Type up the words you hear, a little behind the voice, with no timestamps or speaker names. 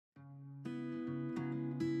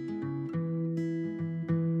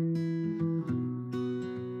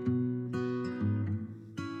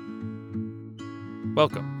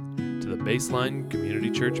Welcome to the Baseline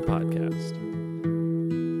Community Church Podcast.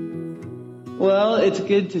 Well, it's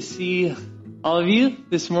good to see all of you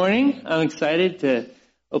this morning. I'm excited to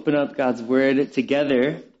open up God's Word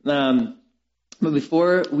together. But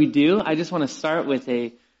before we do, I just want to start with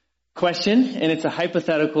a question, and it's a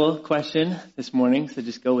hypothetical question this morning, so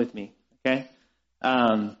just go with me, okay?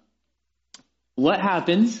 What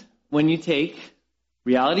happens when you take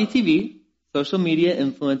reality TV, social media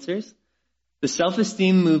influencers, the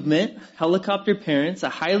self-esteem movement, helicopter parents, a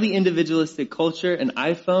highly individualistic culture, an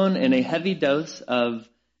iPhone, and a heavy dose of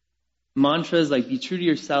mantras like be true to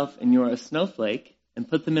yourself and you're a snowflake, and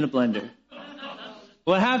put them in a blender?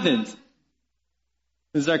 What happens?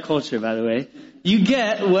 This is our culture, by the way. You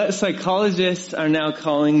get what psychologists are now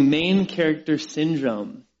calling main character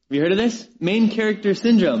syndrome. Have you heard of this? Main character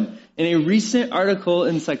syndrome. In a recent article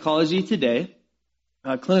in Psychology Today,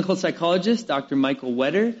 clinical psychologist Dr. Michael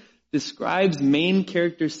Wetter describes main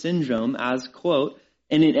character syndrome as, quote,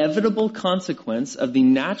 an inevitable consequence of the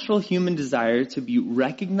natural human desire to be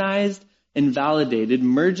recognized and validated,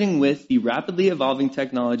 merging with the rapidly evolving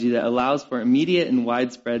technology that allows for immediate and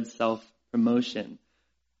widespread self-promotion.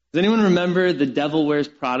 Does anyone remember The Devil Wears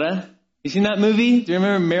Prada? You seen that movie? Do you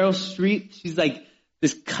remember Meryl Streep? She's like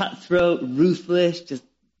this cutthroat, ruthless, just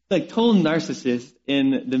like total narcissist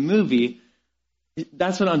in the movie.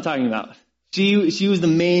 That's what I'm talking about. She was the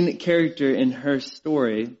main character in her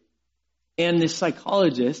story. And this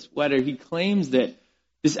psychologist, Wetter, he claims that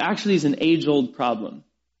this actually is an age-old problem.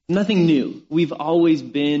 Nothing new. We've always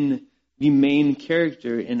been the main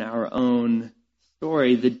character in our own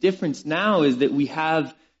story. The difference now is that we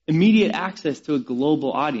have immediate access to a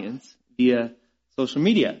global audience via social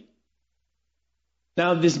media.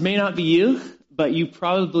 Now, this may not be you, but you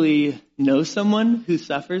probably know someone who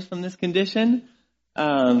suffers from this condition.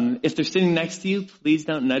 If they're sitting next to you, please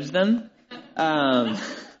don't nudge them. But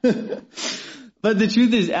the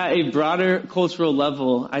truth is, at a broader cultural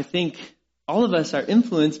level, I think all of us are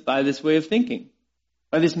influenced by this way of thinking,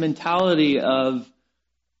 by this mentality of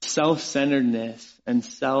self-centeredness and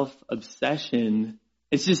self-obsession.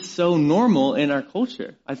 It's just so normal in our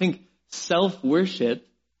culture. I think self-worship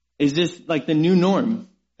is just like the new norm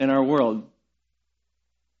in our world.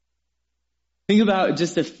 Think about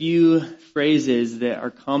just a few phrases that are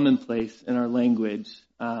commonplace in our language.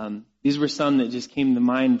 These were some that just came to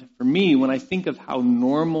mind for me when I think of how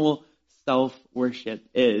normal self-worship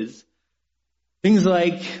is. Things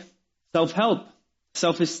like self-help,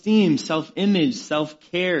 self-esteem, self-image,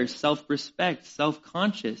 self-care, self-respect,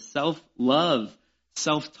 self-conscious, self-love,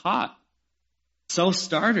 self-taught,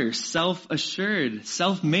 self-starter, self-assured,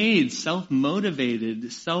 self-made,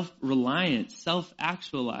 self-motivated, self-reliant,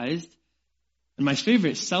 self-actualized, and my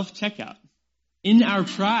favorite, self-checkout. In our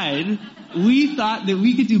pride, we thought that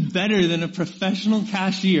we could do better than a professional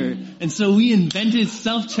cashier, and so we invented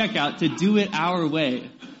self-checkout to do it our way.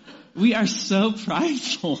 We are so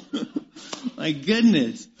prideful. My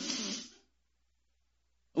goodness.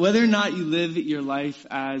 Whether or not you live your life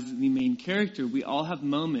as the main character, we all have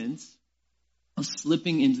moments of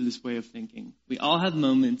slipping into this way of thinking. We all have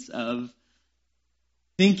moments of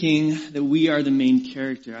thinking that we are the main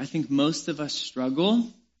character. I think most of us struggle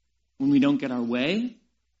when we don't get our way.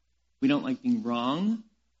 We don't like being wrong.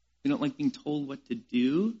 We don't like being told what to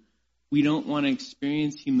do. We don't want to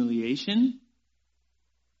experience humiliation.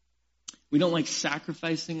 We don't like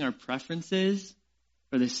sacrificing our preferences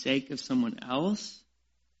for the sake of someone else.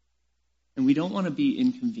 And we don't want to be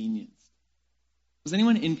inconvenienced. Was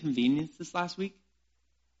anyone inconvenienced this last week?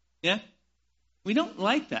 Yeah? We don't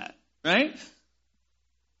like that, right?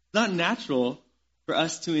 It's not natural for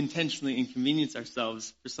us to intentionally inconvenience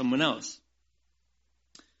ourselves for someone else.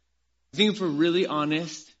 I think if we're really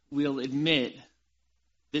honest, we'll admit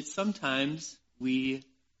that sometimes we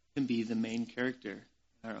can be the main character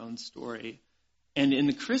in our own story. And in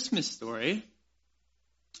the Christmas story,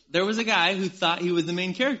 there was a guy who thought he was the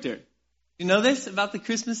main character. You know this about the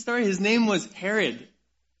Christmas story? His name was Herod.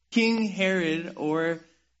 King Herod, or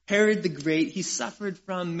Herod the Great. He suffered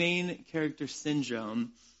from main character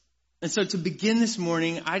syndrome. And so to begin this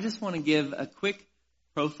morning, I just want to give a quick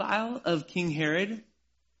profile of King Herod.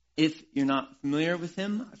 If you're not familiar with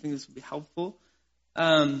him, I think this will be helpful.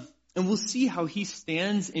 And we'll see how he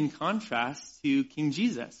stands in contrast to King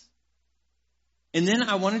Jesus. And then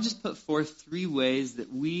I want to just put forth 3 ways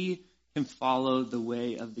that we can follow the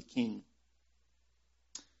way of the king.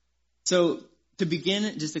 So to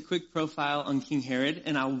begin, just a quick profile on King Herod.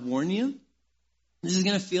 And I'll warn you, this is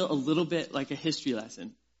going to feel a little bit like a history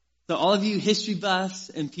lesson. So all of you history buffs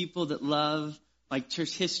and people that love like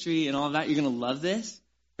church history and all of that, you're going to love this.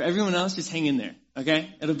 For everyone else, just hang in there,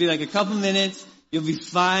 okay? It'll be like a couple minutes. You'll be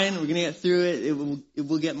fine. We're going to get through it. It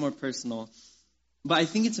will get more personal. But I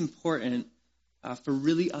think it's important for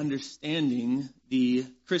really understanding the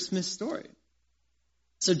Christmas story.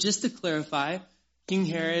 So just to clarify, King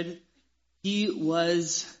Herod, he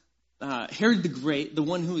was Herod the Great, the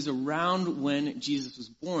one who was around when Jesus was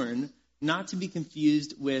born, not to be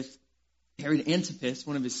confused with Herod Antipas,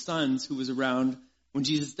 one of his sons, who was around when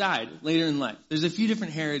Jesus died later in life. There's a few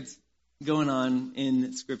different Herods going on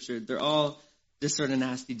in Scripture. They're all just sort of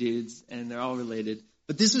nasty dudes, and they're all related.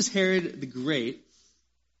 But this was Herod the Great.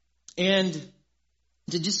 And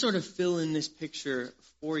to just sort of fill in this picture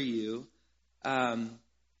for you,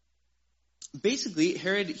 basically,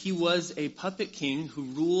 Herod, he was a puppet king who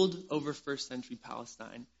ruled over first century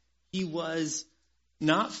Palestine. He was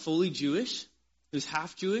not fully Jewish. He was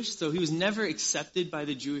half Jewish, so he was never accepted by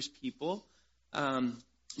the Jewish people.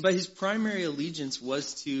 But his primary allegiance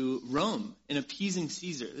was to Rome and appeasing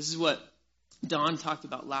Caesar. This is what Don talked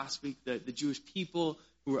about last week, the Jewish people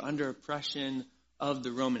who were under oppression of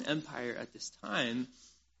the Roman Empire at this time.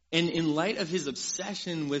 And in light of his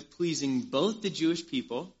obsession with pleasing both the Jewish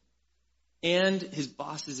people and his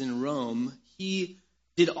bosses in Rome, he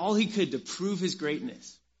did all he could to prove his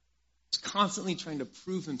greatness. He was constantly trying to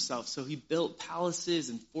prove himself. So he built palaces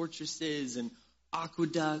and fortresses and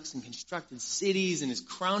aqueducts and constructed cities, and his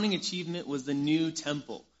crowning achievement was the new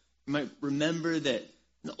temple. You might remember that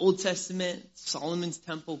in the Old Testament, Solomon's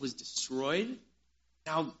temple was destroyed.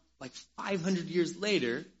 Now, like 500 years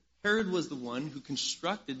later, Herod was the one who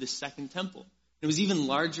constructed the second temple. It was even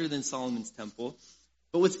larger than Solomon's temple.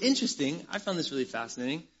 But what's interesting, I found this really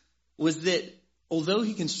fascinating, was that although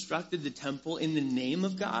he constructed the temple in the name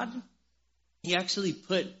of God, he actually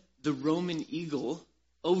put the Roman eagle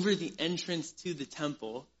over the entrance to the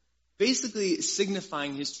temple, basically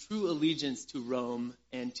signifying his true allegiance to Rome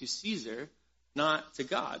and to Caesar, not to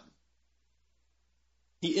God.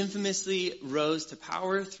 He infamously rose to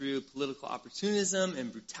power through political opportunism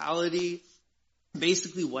and brutality,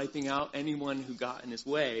 basically wiping out anyone who got in his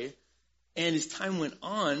way. And as time went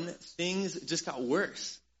on, things just got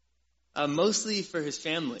worse, mostly for his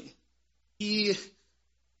family. He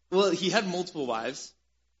had multiple wives,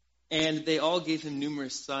 and they all gave him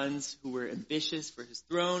numerous sons who were ambitious for his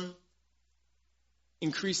throne.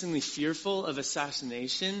 Increasingly fearful of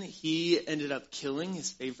assassination, he ended up killing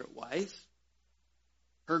his favorite wife,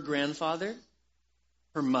 her grandfather,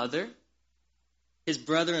 her mother, his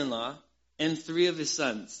brother-in-law, and 3 of his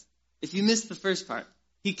sons. If you missed the first part,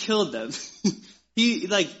 he killed them. He,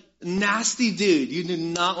 nasty dude. You do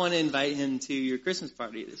not want to invite him to your Christmas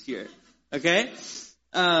party this year. Okay?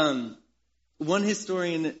 One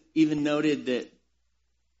historian even noted that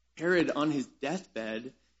Herod, on his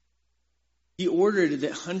deathbed, he ordered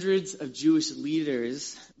that hundreds of Jewish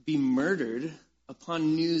leaders be murdered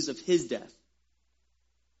upon news of his death.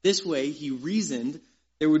 This way, he reasoned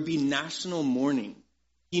there would be national mourning.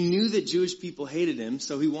 He knew that Jewish people hated him,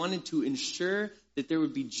 so he wanted to ensure that there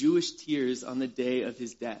would be Jewish tears on the day of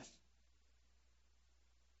his death.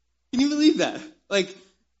 Can you believe that?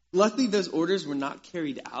 Luckily those orders were not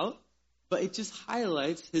carried out, but it just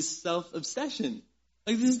highlights his self-obsession.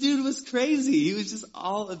 This dude was crazy. He was just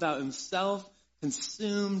all about himself,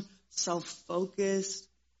 consumed, self-focused.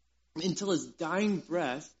 Until his dying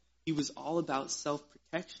breath, he was all about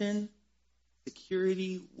self-protection,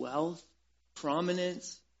 security, wealth,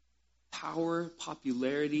 prominence, power,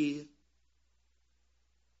 popularity.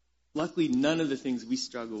 Luckily, none of the things we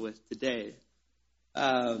struggle with today.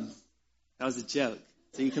 That was a joke,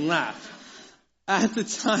 so you can laugh. At the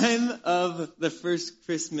time of the first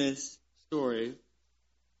Christmas story,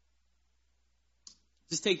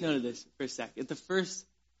 just take note of this for a sec. At the first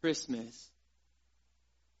Christmas,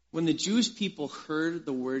 when the Jewish people heard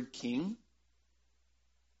the word king,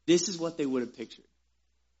 this is what they would have pictured.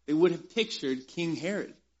 They would have pictured King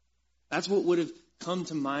Herod. That's what would have come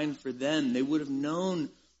to mind for them. They would have known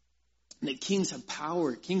that kings have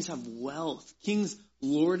power, kings have wealth, kings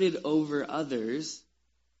lorded over others,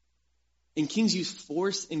 and kings use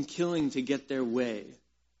force and killing to get their way,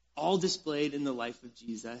 all displayed in the life of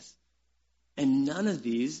Jesus. And none of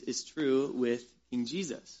these is true with King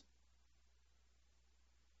Jesus.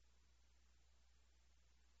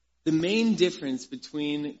 The main difference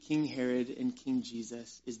between King Herod and King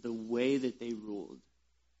Jesus is the way that they ruled.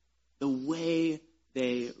 The way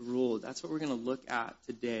they ruled. That's what we're going to look at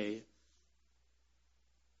today.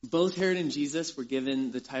 Both Herod and Jesus were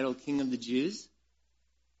given the title King of the Jews.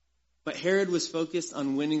 But Herod was focused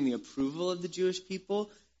on winning the approval of the Jewish people.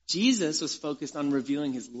 Jesus was focused on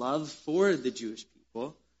revealing his love for the Jewish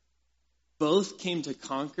people. Both came to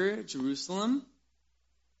conquer Jerusalem.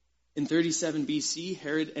 In 37 BC,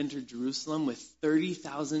 Herod entered Jerusalem with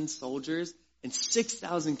 30,000 soldiers and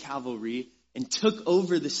 6,000 cavalry and took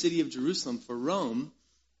over the city of Jerusalem for Rome.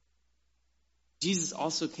 Jesus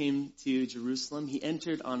also came to Jerusalem. He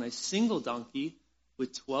entered on a single donkey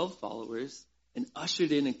with 12 followers and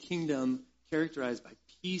ushered in a kingdom characterized by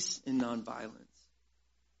peace and nonviolence.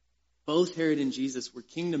 Both Herod and Jesus were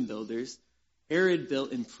kingdom builders. Herod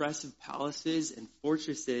built impressive palaces and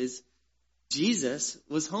fortresses. Jesus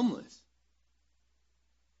was homeless.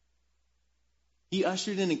 He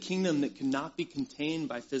ushered in a kingdom that could not be contained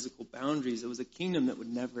by physical boundaries. It was a kingdom that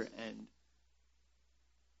would never end.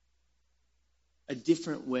 A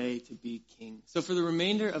different way to be king. So for the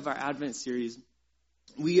remainder of our Advent series,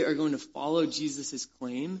 we are going to follow Jesus'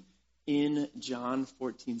 claim in John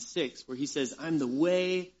 14:6, where he says, I'm the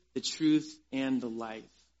way, the truth, and the life.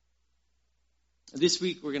 This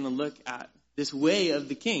week, we're going to look at this way of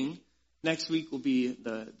the king. Next week will be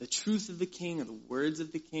the truth of the king, or the words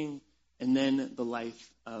of the king, and then the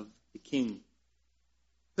life of the king.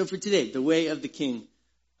 So for today, the way of the king.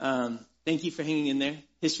 Thank you for hanging in there.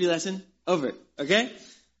 History lesson over, okay?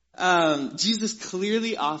 Jesus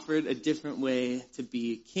clearly offered a different way to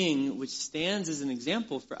be king, which stands as an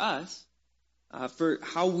example for us for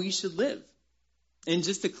how we should live. And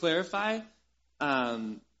just to clarify,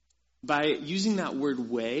 by using that word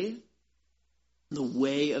way, the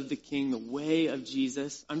way of the king, the way of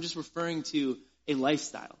Jesus, I'm just referring to a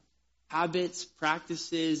lifestyle. Habits,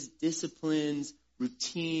 practices, disciplines,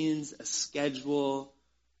 routines, a schedule,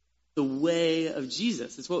 the way of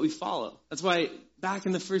Jesus. It's what we follow. That's why back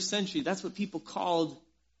in the first century, that's what people called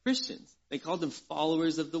Christians. They called them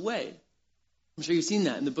followers of the way. I'm sure you've seen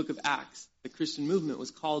that in the book of Acts. The Christian movement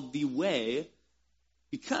was called the way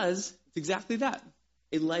because it's exactly that,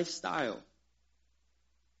 a lifestyle.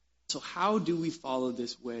 So how do we follow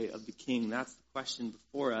this way of the king? That's the question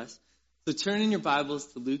before us. So turn in your Bibles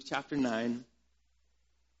to Luke chapter 9.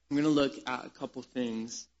 I'm going to look at a couple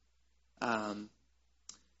things.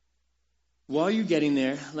 While you're getting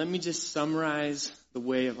there, let me just summarize the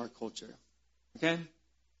way of our culture. Okay?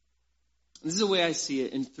 This is the way I see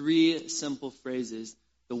it in 3 simple phrases.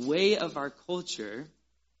 The way of our culture,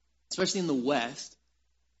 especially in the West,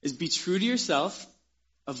 is be true to yourself,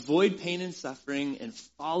 avoid pain and suffering, and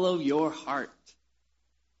follow your heart.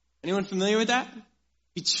 Anyone familiar with that?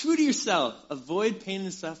 Be true to yourself, avoid pain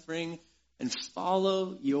and suffering, and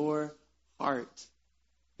follow your heart.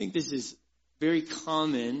 I think this is very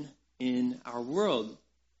common in our world.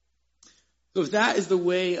 So if that is the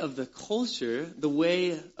way of the culture, the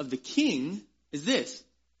way of the king is this.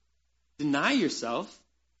 Deny yourself,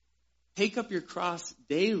 take up your cross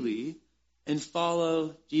daily, and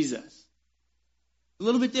follow Jesus. A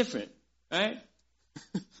little bit different, right?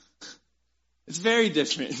 It's very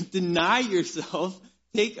different. Deny yourself,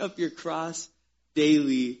 take up your cross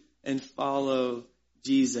daily, and follow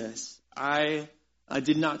Jesus. I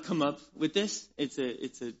did not come up with this. It's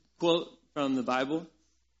a quote from the Bible.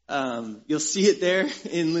 You'll see it there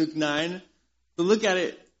in Luke 9. So look at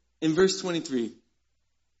it in verse 23.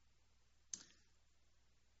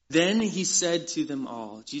 Then he said to them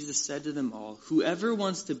all, Jesus said to them all, whoever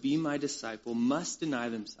wants to be my disciple must deny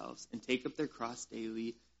themselves and take up their cross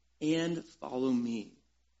daily and follow me.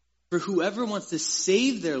 For whoever wants to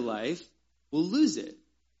save their life will lose it.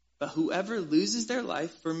 But whoever loses their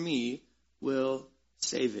life for me will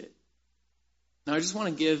save it. Now I just want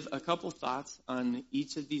to give a couple thoughts on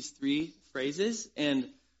each of these 3 phrases. And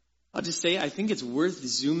I'll just say I think it's worth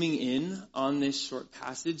zooming in on this short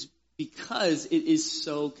passage because it is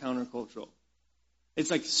so countercultural. It's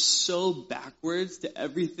like so backwards to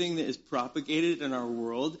everything that is propagated in our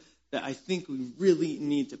world that I think we really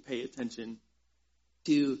need to pay attention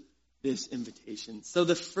to this invitation. So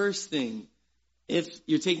the first thing, if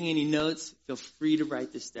you're taking any notes, feel free to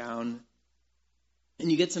write this down. And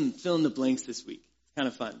you get some fill in the blanks this week. It's kind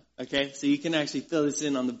of fun, okay? So you can actually fill this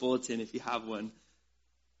in on the bulletin if you have one.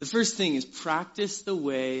 The first thing is practice the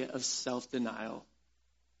way of self-denial.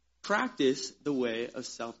 Practice the way of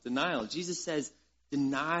self-denial. Jesus says,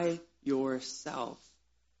 deny yourself.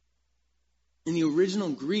 In the original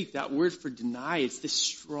Greek, that word for deny, it's this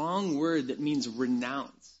strong word that means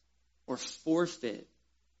renounce or forfeit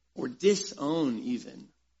or disown even.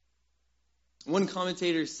 One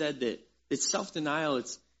commentator said that self-denial,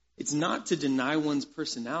 it's not to deny one's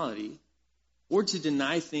personality or to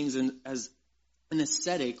deny things as an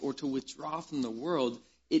ascetic or to withdraw from the world.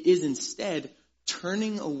 It is instead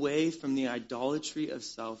turning away from the idolatry of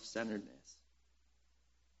self-centeredness.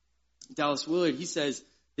 Dallas Willard, he says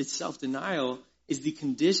that self-denial is the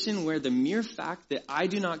condition where the mere fact that I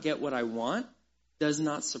do not get what I want does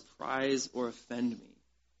not surprise or offend me.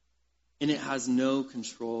 and it has no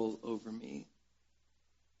control over me.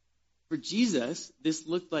 For Jesus, this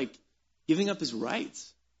looked like giving up his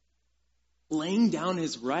rights, laying down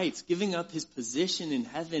his rights, giving up his position in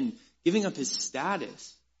heaven, giving up his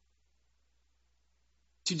status,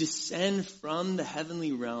 to descend from the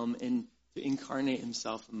heavenly realm and to incarnate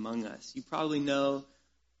himself among us. You probably know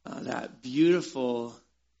that beautiful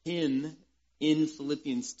hymn in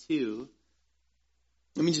Philippians 2.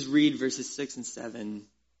 Let me just read verses 6 and 7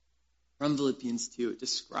 from Philippians 2. It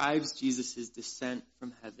describes Jesus' descent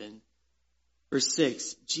from heaven. Verse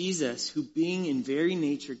 6, Jesus, who being in very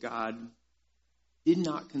nature God, did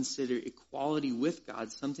not consider equality with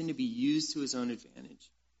God something to be used to his own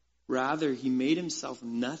advantage. Rather, he made himself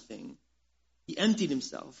nothing. He emptied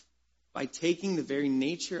himself by taking the very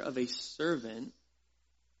nature of a servant,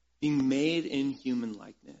 being made in human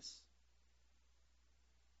likeness.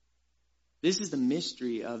 This is the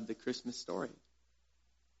mystery of the Christmas story.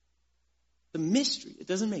 The mystery. It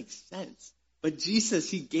doesn't make sense. But Jesus,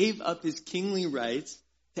 he gave up his kingly rights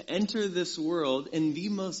to enter this world in the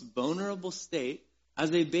most vulnerable state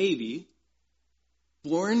as a baby,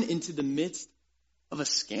 born into the midst of a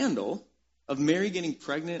scandal of Mary getting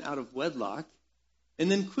pregnant out of wedlock.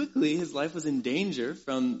 And then quickly his life was in danger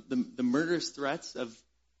from the murderous threats of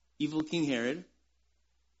evil King Herod.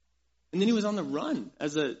 And then he was on the run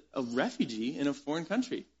as a refugee in a foreign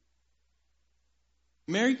country.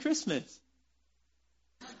 Merry Christmas.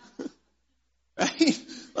 Right?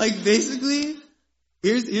 Like basically,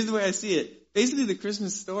 here's the way I see it. Basically the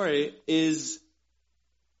Christmas story is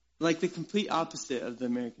like the complete opposite of the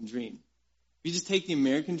American dream. If you just take the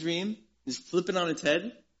American dream, just flip it on its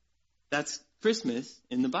head, that's Christmas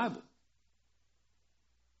in the Bible.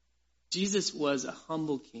 Jesus was a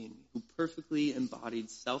humble king who perfectly embodied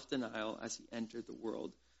self-denial as he entered the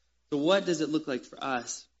world. So what does it look like for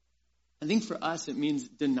us? I think for us it means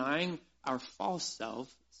denying our false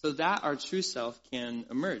self so that our true self can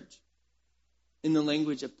emerge. In the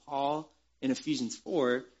language of Paul in Ephesians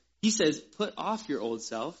 4, he says, put off your old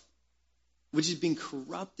self, which is being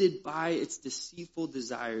corrupted by its deceitful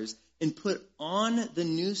desires, and put on the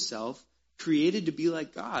new self, created to be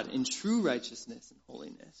like God in true righteousness and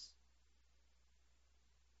holiness.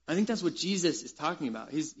 I think that's what Jesus is talking about.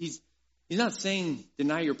 He's not saying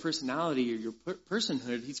deny your personality or your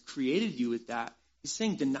personhood. He's created you with that. He's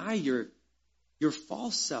saying deny your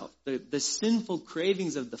false self, the sinful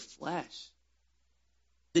cravings of the flesh,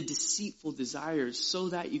 the deceitful desires, so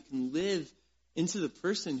that you can live into the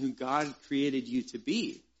person who God created you to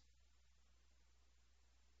be.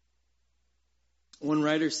 One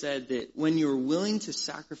writer said that when you're willing to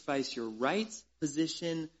sacrifice your rights,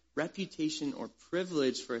 position, reputation, or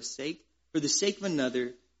privilege for the sake of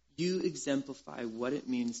another, you exemplify what it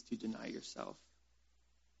means to deny yourself.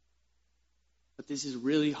 But this is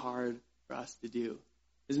really hard for us to do,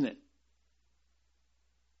 isn't it?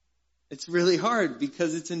 It's really hard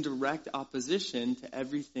because it's in direct opposition to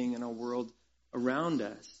everything in our world around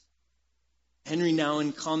us. Henry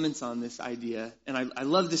Nouwen comments on this idea, and I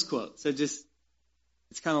love this quote, so it's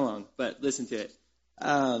kind of long, but listen to it.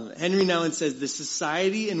 Henry Nouwen says, the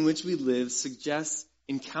society in which we live suggests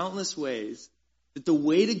in countless ways that the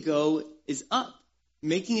way to go is up,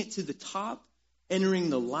 making it to the top, entering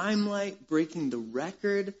the limelight, breaking the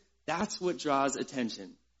record. That's what draws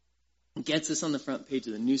attention. It gets us on the front page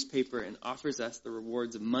of the newspaper and offers us the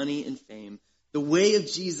rewards of money and fame. The way of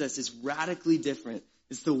Jesus is radically different.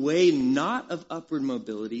 It's the way not of upward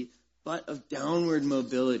mobility, but of downward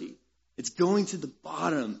mobility. It's going to the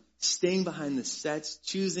bottom, staying behind the sets,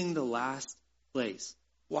 choosing the last place.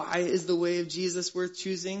 Why is the way of Jesus worth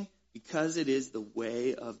choosing? Because it is the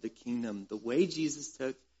way of the kingdom, the way Jesus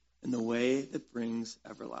took, and the way that brings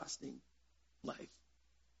everlasting life.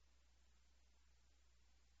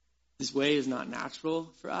 This way is not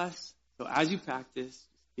natural for us, so as you practice,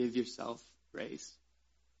 give yourself grace.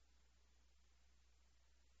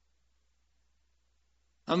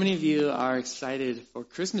 How many of you are excited for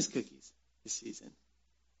Christmas cookies this season?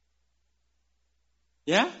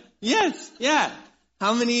 Yeah? Yes. Yeah.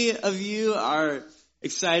 How many of you are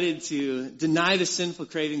excited to deny the sinful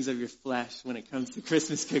cravings of your flesh when it comes to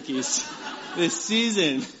Christmas cookies this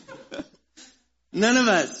season? None of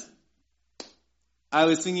us. I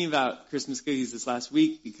was thinking about Christmas cookies this last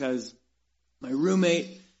week because my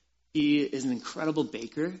roommate, he is an incredible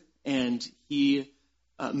baker, and he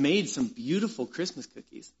made some beautiful Christmas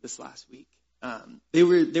cookies this last week. They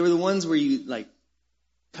were the ones where you like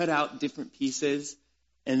cut out different pieces,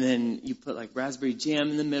 and then you put like raspberry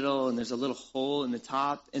jam in the middle, and there's a little hole in the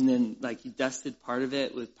top, and then like you dusted part of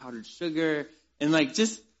it with powdered sugar, and like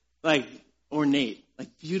just like ornate,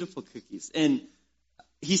 like beautiful cookies. And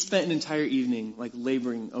he spent an entire evening like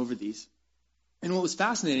laboring over these. And what was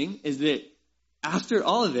fascinating is that after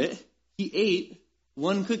all of it, he ate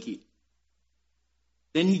one cookie.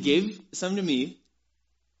 Then he gave some to me,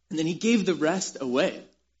 and then he gave the rest away.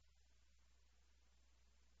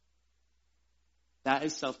 That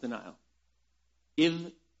is self-denial.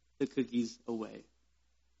 Give the cookies away.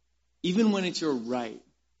 Even when it's your right.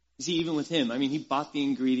 You see, even with him, he bought the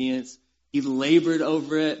ingredients. He labored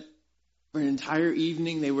over it for an entire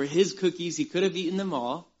evening. They were his cookies. He could have eaten them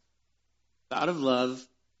all. Out of love,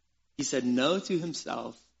 he said no to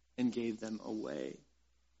himself and gave them away.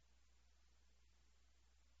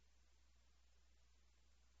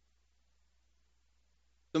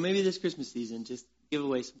 So maybe this Christmas season, just give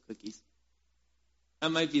away some cookies.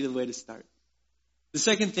 That might be the way to start. The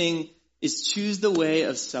second thing is choose the way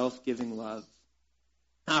of self-giving love.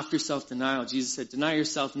 After self-denial, Jesus said, deny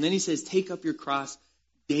yourself. And then he says, take up your cross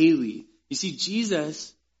daily. You see,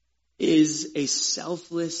 Jesus is a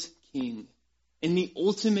selfless king. And the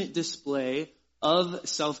ultimate display of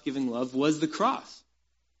self-giving love was the cross.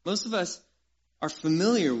 Most of us are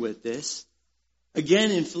familiar with this.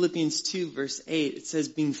 Again, in Philippians 2, verse 8, it says,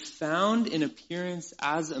 being found in appearance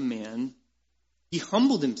as a man, he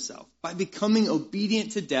humbled himself by becoming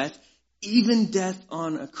obedient to death, even death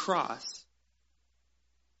on a cross.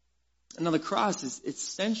 And now the cross it's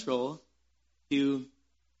central to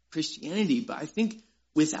Christianity, but I think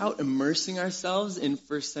without immersing ourselves in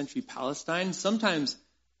first century Palestine, sometimes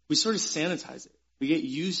we sort of sanitize it. We get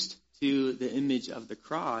used to the image of the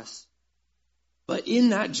cross. But in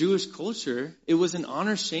that Jewish culture, it was an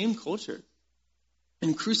honor-shame culture.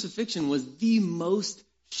 And crucifixion was the most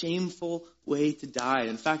shameful way to die.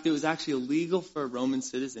 In fact, it was actually illegal for a Roman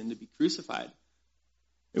citizen to be crucified.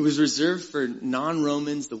 It was reserved for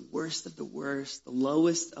non-Romans, the worst of the worst, the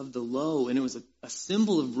lowest of the low, and it was a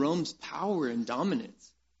symbol of Rome's power and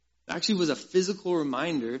dominance. It actually was a physical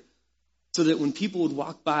reminder so that when people would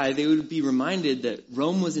walk by, they would be reminded that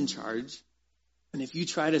Rome was in charge, and if you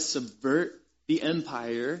try to subvert the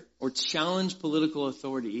empire or challenge political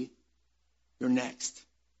authority, you're next.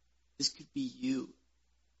 This could be you.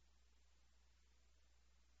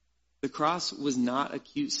 The cross was not a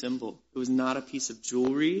cute symbol. It was not a piece of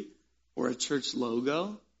jewelry or a church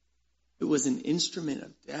logo. It was an instrument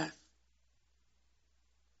of death.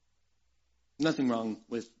 Nothing wrong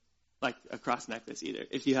with like a cross necklace either.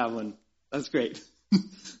 If you have one, that's great.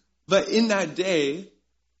 But in that day,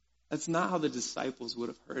 that's not how the disciples would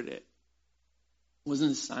have heard it. It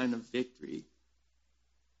wasn't a sign of victory.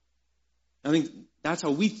 I think that's how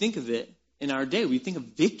we think of it. In our day, we think of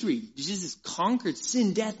victory. Jesus conquered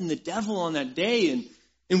sin, death, and the devil on that day,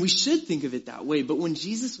 and we should think of it that way. But when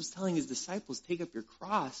Jesus was telling his disciples, take up your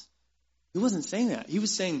cross, he wasn't saying that. He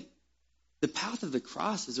was saying the path of the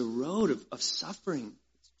cross is a road of suffering.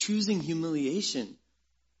 It's choosing humiliation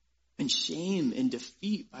and shame and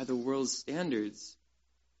defeat by the world's standards.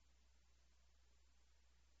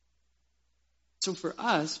 So for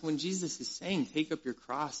us, when Jesus is saying, take up your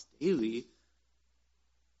cross daily,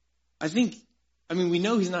 we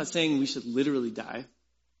know he's not saying we should literally die,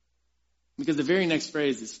 because the very next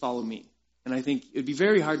phrase is follow me. And I think it would be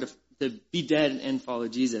very hard to be dead and follow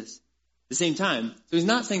Jesus at the same time. So he's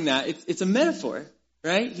not saying that. It's a metaphor,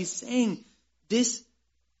 right? He's saying this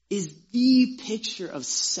is the picture of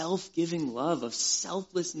self-giving love, of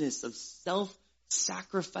selflessness, of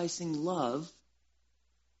self-sacrificing love.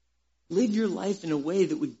 Live your life in a way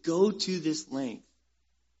that would go to this length,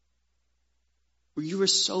 where you are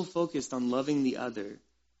so focused on loving the other.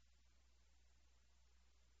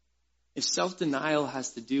 If self-denial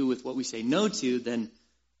has to do with what we say no to, then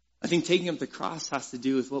I think taking up the cross has to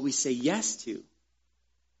do with what we say yes to.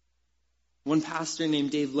 One pastor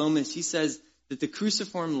named Dave Lomas, he says that the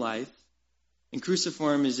cruciform life, and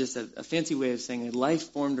cruciform is just a fancy way of saying a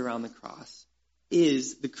life formed around the cross,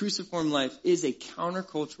 the cruciform life is a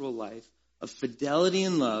countercultural life of fidelity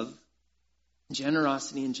and love,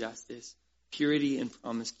 generosity and justice, purity and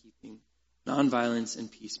promise-keeping, nonviolence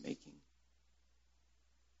and peacemaking.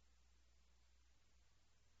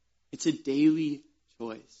 It's a daily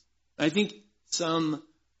choice. I think some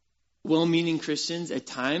well-meaning Christians at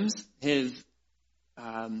times have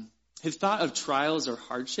thought of trials or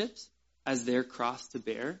hardships as their cross to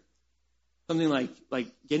bear. Something like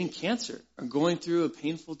getting cancer or going through a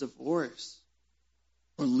painful divorce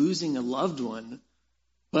or losing a loved one.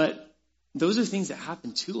 But those are things that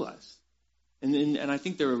happen to us. And I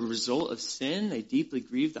think they're a result of sin. They deeply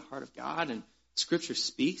grieve the heart of God, and Scripture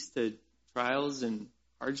speaks to trials and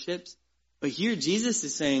hardships. But here Jesus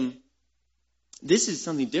is saying, this is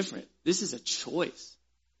something different. This is a choice.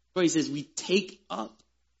 So he says we take up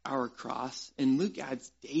our cross. And Luke adds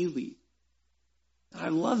daily. And I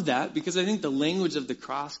love that because I think the language of the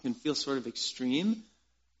cross can feel sort of extreme.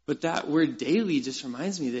 But that word daily just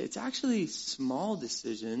reminds me that it's actually small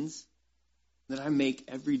decisions that I make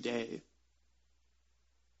every day.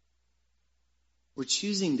 We're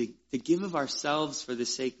choosing to give of ourselves for the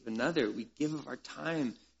sake of another. We give of our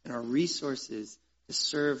time and our resources to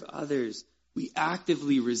serve others. We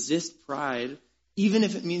actively resist pride, even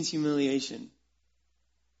if it means humiliation.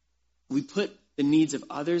 We put the needs of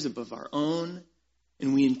others above our own,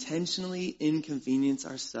 and we intentionally inconvenience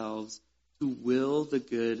ourselves to will the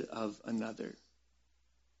good of another.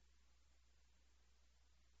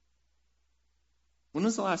 When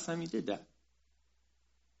was the last time you did that?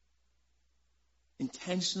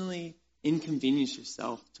 Intentionally inconvenience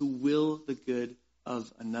yourself to will the good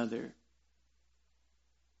of another.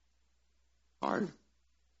 Hard.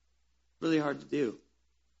 Really hard to do.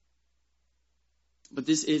 But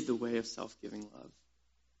this is the way of self-giving love.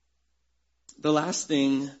 The last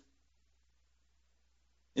thing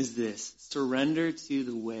is this: surrender to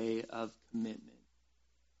the way of commitment.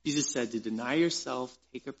 Jesus said to deny yourself,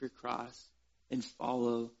 take up your cross, and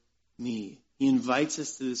follow me. He invites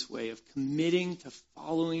us to this way of committing to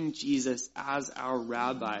following Jesus as our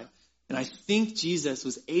rabbi. And I think Jesus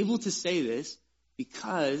was able to say this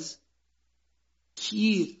because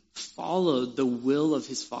he followed the will of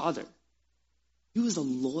his Father. He was a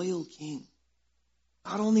loyal king.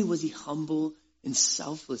 Not only was he humble and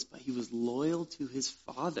selfless, but he was loyal to his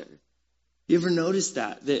Father. You ever notice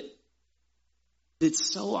that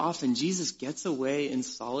so often Jesus gets away in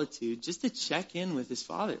solitude just to check in with his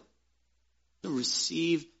Father, to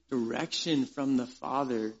receive direction from the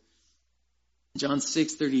Father. John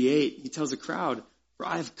 6:38, he tells the crowd, "For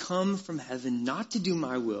I have come from heaven not to do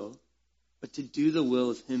my will, but to do the will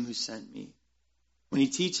of him who sent me." When he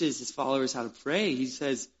teaches his followers how to pray, he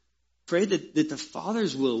says, pray that the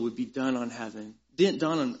Father's will would be done on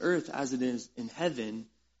earth as it is in heaven.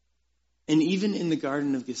 And even in the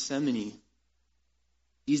Garden of Gethsemane,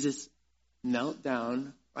 Jesus knelt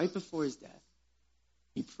down right before his death.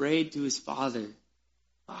 He prayed to his Father,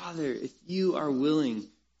 "Father, if you are willing,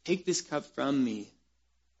 take this cup from me.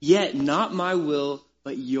 Yet not my will,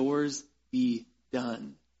 but yours be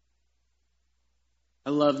done." I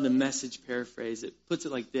love the Message paraphrase. It puts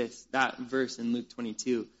it like this, that verse in Luke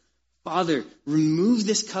 22. "Father, remove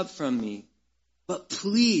this cup from me, but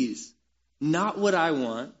please, not what I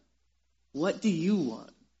want. What do you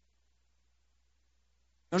want?"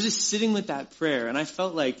 I was just sitting with that prayer, and I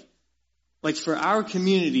felt like for our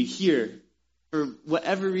community here, for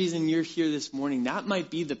whatever reason you're here this morning, that might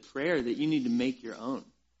be the prayer that you need to make your own.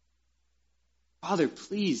 Father,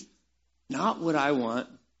 please, not what I want.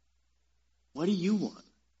 What do you want?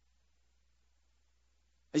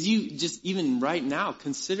 As you just even right now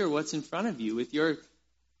consider what's in front of you with your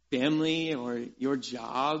family or your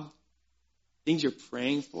job, things you're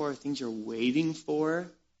praying for, things you're waiting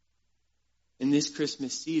for in this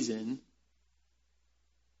Christmas season.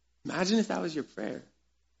 Imagine if that was your prayer.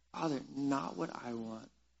 Father, not what I want.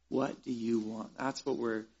 What do you want? That's what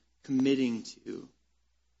we're committing to.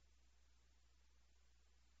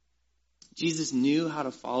 Jesus knew how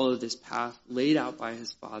to follow this path laid out by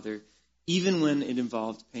his Father, even when it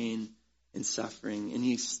involved pain and suffering. And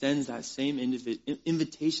he extends that same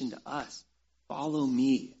invitation to us. Follow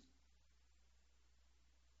me.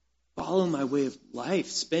 Follow my way of life.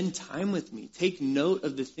 Spend time with me. Take note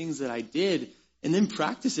of the things that I did, and then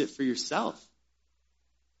practice it for yourself.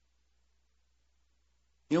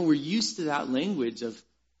 You know, we're used to that language of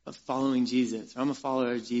following Jesus. Or I'm a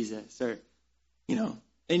follower of Jesus. Or, you know,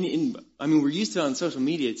 and I mean, we're used to it on social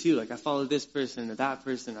media too. Like, I follow this person or that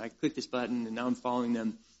person. I click this button and now I'm following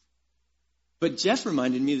them. But Jeff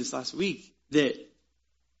reminded me this last week that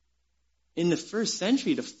in the first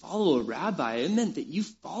century, to follow a rabbi, it meant that you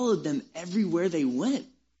followed them everywhere they went.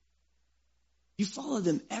 You followed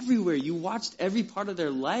them everywhere. You watched every part of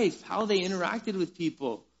their life, how they interacted with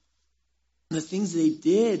people, the things they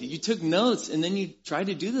did. You took notes, and then you tried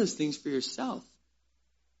to do those things for yourself.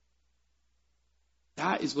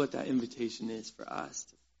 That is what that invitation is for us,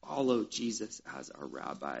 to follow Jesus as our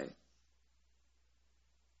rabbi.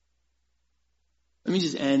 Let me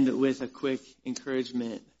just end with a quick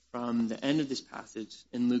encouragement from the end of this passage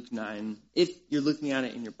in Luke 9. If you're looking at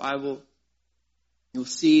it in your Bible, you'll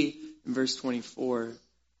see in verse 24,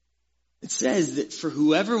 it says that for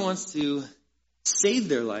whoever wants to save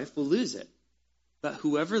their life will lose it. But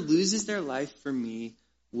whoever loses their life for me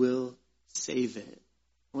will save it.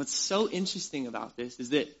 What's so interesting about this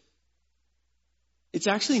is that it's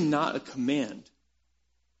actually not a command.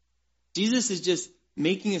 Jesus is just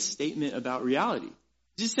making a statement about reality.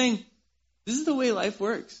 Just saying, this is the way life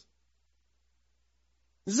works.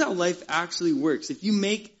 This is how life actually works. If you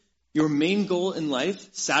make your main goal in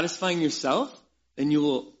life satisfying yourself, then you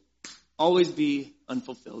will always be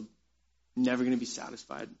unfulfilled, never going to be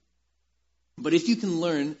satisfied. But if you can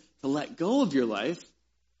learn to let go of your life,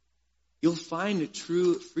 you'll find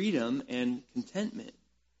true freedom and contentment.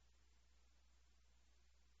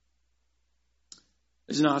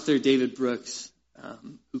 There's an author, David Brooks,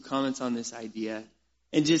 who comments on this idea.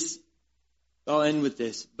 And I'll end with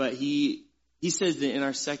this, but he says that in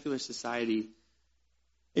our secular society,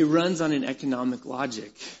 it runs on an economic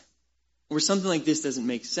logic where something like this doesn't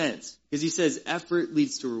make sense. Because he says effort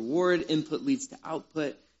leads to reward, input leads to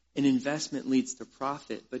output, and investment leads to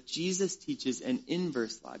profit. But Jesus teaches an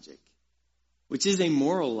inverse logic, which is a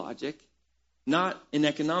moral logic, not an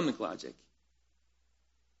economic logic.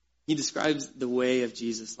 He describes the way of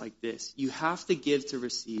Jesus like this. You have to give to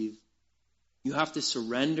receive. You have to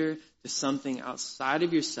surrender to something outside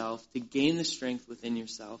of yourself to gain the strength within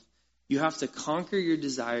yourself. You have to conquer your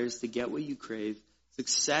desires to get what you crave.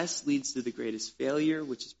 Success leads to the greatest failure,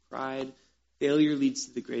 which is pride. Failure leads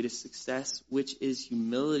to the greatest success, which is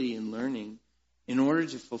humility and learning. In order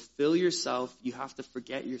to fulfill yourself, you have to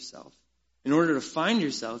forget yourself. In order to find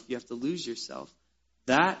yourself, you have to lose yourself.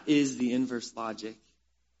 That is the inverse logic.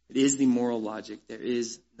 It is the moral logic. There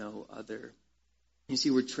is no other. You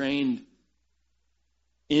see, we're trained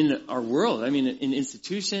in our world, in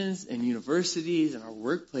institutions and universities and our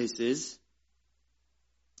workplaces,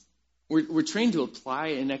 we're trained to apply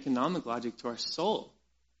an economic logic to our soul.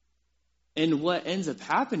 And what ends up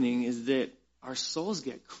happening is that our souls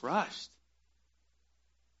get crushed.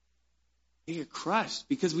 They get crushed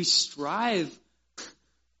because we strive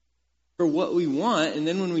for what we want, and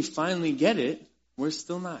then when we finally get it, we're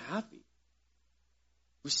still not happy.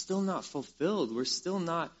 We're still not fulfilled. We're still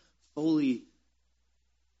not fully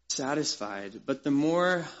satisfied. But the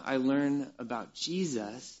more I learn about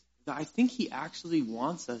Jesus, I think he actually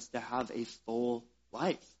wants us to have a full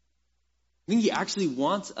life. I think he actually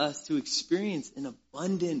wants us to experience an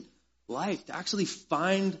abundant life, to actually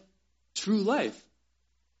find true life.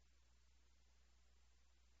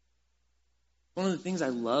 One of the things I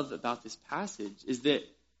love about this passage is that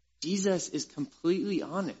Jesus is completely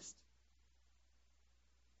honest.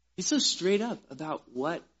 He's so straight up about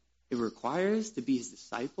what it requires to be his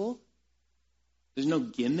disciple. There's no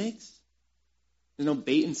gimmicks. There's no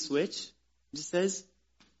bait and switch. He just says,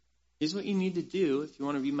 here's what you need to do if you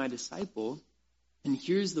want to be my disciple. And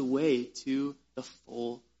here's the way to the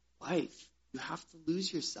full life. You have to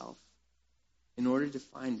lose yourself in order to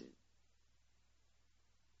find it.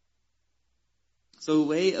 So the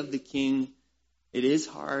way of the king, it is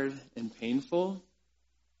hard and painful,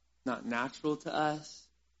 not natural to us.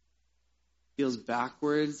 Feels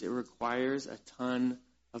backwards. It requires a ton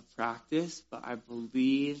of practice, but I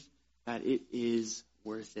believe that it is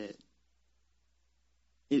worth it.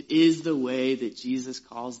 It is the way that Jesus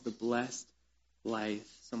calls the blessed life.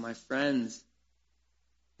 So my friends,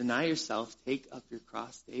 deny yourself, take up your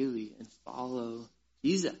cross daily, and follow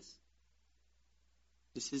Jesus.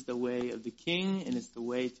 This is the way of the king, and it's the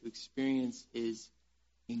way to experience his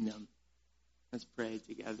kingdom. Let's pray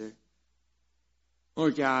together.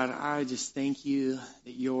 Lord God, I just thank you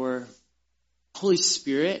that your Holy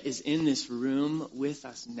Spirit is in this room with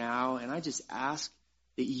us now. And I just ask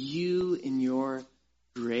that you, in your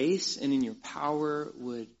grace and in your power,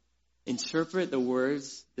 would interpret the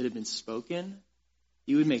words that have been spoken.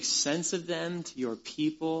 You would make sense of them to your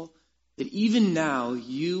people. That even now,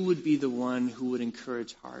 you would be the one who would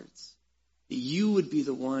encourage hearts. That you would be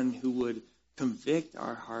the one who would convict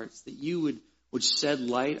our hearts. That you would shed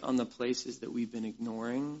light on the places that we've been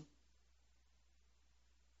ignoring.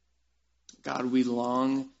 God, we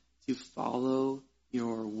long to follow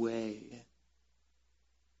your way,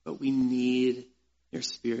 but we need your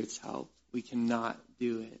Spirit's help. We cannot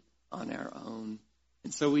do it on our own.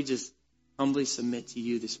 And so we just humbly submit to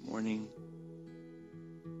you this morning.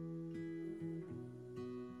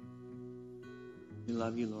 We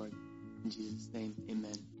love you, Lord. In Jesus' name,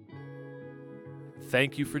 amen.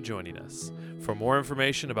 Thank you for joining us. For more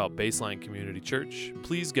information about Baseline Community Church,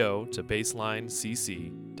 please go to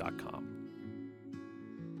baselinecc.com.